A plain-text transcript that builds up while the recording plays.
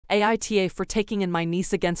AITA for taking in my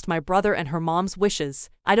niece against my brother and her mom's wishes.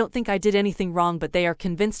 I don't think I did anything wrong, but they are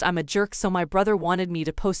convinced I'm a jerk, so my brother wanted me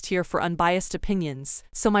to post here for unbiased opinions.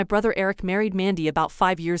 So my brother Eric married Mandy about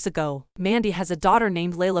 5 years ago. Mandy has a daughter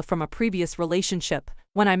named Layla from a previous relationship.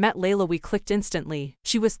 When I met Layla, we clicked instantly.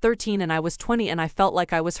 She was 13 and I was 20, and I felt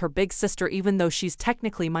like I was her big sister even though she's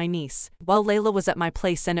technically my niece. Well, Layla was at my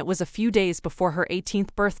place and it was a few days before her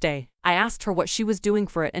 18th birthday. I asked her what she was doing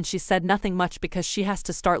for it and she said nothing much because she has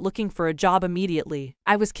to start looking for a job immediately.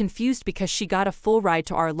 I was confused because she got a full ride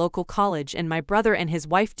to our local college and my brother and his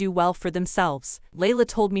wife do well for themselves. Layla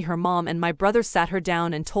told me her mom and my brother sat her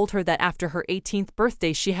down and told her that after her 18th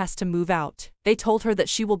birthday she has to move out. They told her that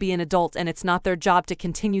she will be an adult and it's not their job to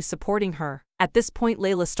continue supporting her. At this point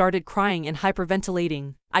Layla started crying and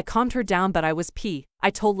hyperventilating. I calmed her down, but I was pissed.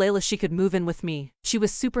 I told Layla she could move in with me. She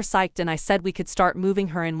was super psyched and I said we could start moving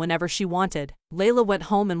her in whenever she wanted. Layla went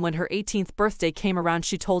home and when her 18th birthday came around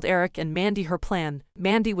she told Eric and Mandy her plan.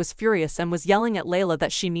 Mandy was furious and was yelling at Layla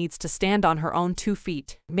that she needs to stand on her own 2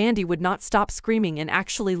 feet. Mandy would not stop screaming and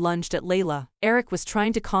actually lunged at Layla. Eric was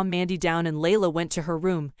trying to calm Mandy down and Layla went to her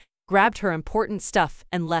room, grabbed her important stuff,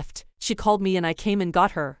 and left. She called me and I came and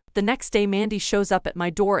got her. The next day Mandy shows up at my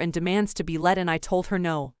door and demands to be let in. I told her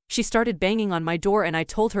no. She started banging on my door and I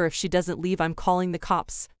told her if she doesn't leave I'm calling the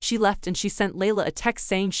cops. She left and she sent Layla a text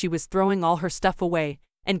saying she was throwing all her stuff away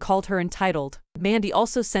and called her entitled. Mandy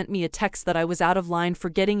also sent me a text that I was out of line for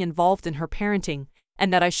getting involved in her parenting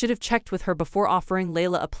and that I should have checked with her before offering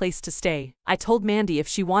Layla a place to stay. I told Mandy if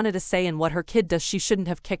she wanted a say in what her kid does she shouldn't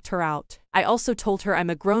have kicked her out. I also told her I'm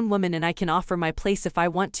a grown woman and I can offer my place if I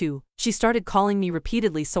want to. She started calling me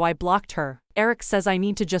repeatedly so I blocked her. Eric says I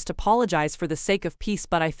need to just apologize for the sake of peace,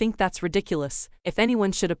 but I think that's ridiculous. If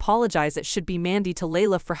anyone should apologize it should be Mandy to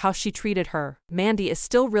Layla for how she treated her. Mandy is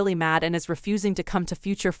still really mad and is refusing to come to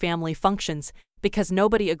future family functions because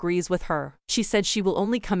nobody agrees with her. She said she will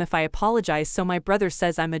only come if I apologize, so my brother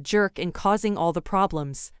says I'm a jerk and causing all the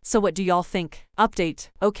problems. So what do y'all think? Update.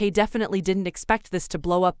 Okay, definitely didn't expect this to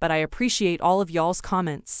blow up, but I appreciate all of y'all's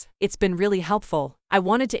comments. It's been really helpful. I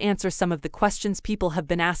wanted to answer some of the questions people have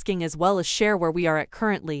been asking as well as share where we are at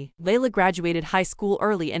currently. Layla graduated high school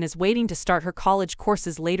early and is waiting to start her college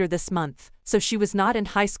courses later this month, so she was not in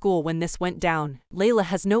high school when this went down. Layla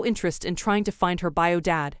has no interest in trying to find her bio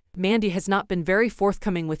dad. Mandy has not been very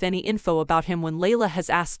forthcoming with any info about him when Layla has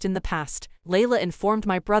asked in the past. Layla informed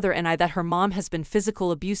my brother and I that her mom has been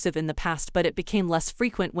physical abusive in the past, but it became less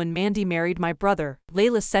frequent when Mandy married my brother.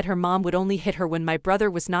 Layla said her mom would only hit her when my brother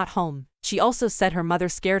was not home. She also said her mother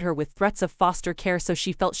scared her with threats of foster care, so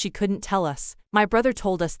she felt she couldn't tell us. My brother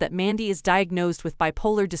told us that Mandy is diagnosed with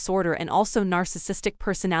bipolar disorder and also narcissistic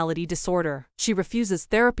personality disorder. She refuses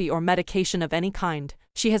therapy or medication of any kind.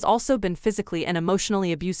 She has also been physically and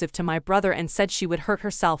emotionally abusive to my brother and said she would hurt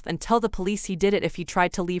herself and tell the police he did it if he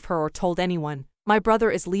tried to leave her or told anyone. My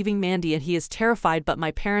brother is leaving Mandy and he is terrified, but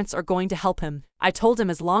my parents are going to help him. I told him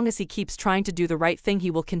as long as he keeps trying to do the right thing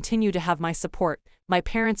he will continue to have my support. My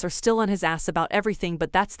parents are still on his ass about everything,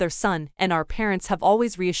 but that's their son, and our parents have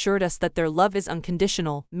always reassured us that their love is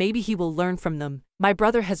unconditional. Maybe he will learn from them. My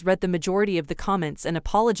brother has read the majority of the comments and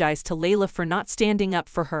apologized to Layla for not standing up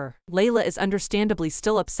for her. Layla is understandably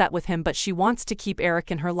still upset with him, but she wants to keep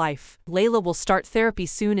Eric in her life. Layla will start therapy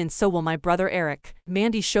soon and so will my brother Eric.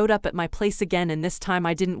 Mandy showed up at my place again and this time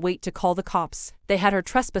I didn't wait to call the cops. They had her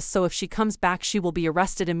trespass, so if she comes back she will be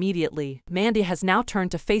arrested immediately. Mandy has now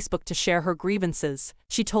turned to Facebook to share her grievances.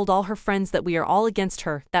 She told all her friends that we are all against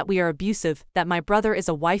her, that we are abusive, that my brother is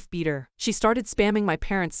a wife beater. She started spamming my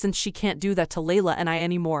parents since she can't do that to Layla and I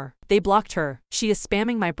anymore. They blocked her. She is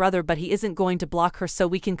spamming my brother, but he isn't going to block her so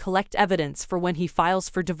we can collect evidence for when he files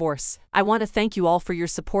for divorce. I want to thank you all for your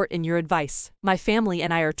support and your advice. My family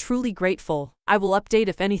and I are truly grateful. I will update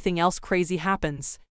if anything else crazy happens.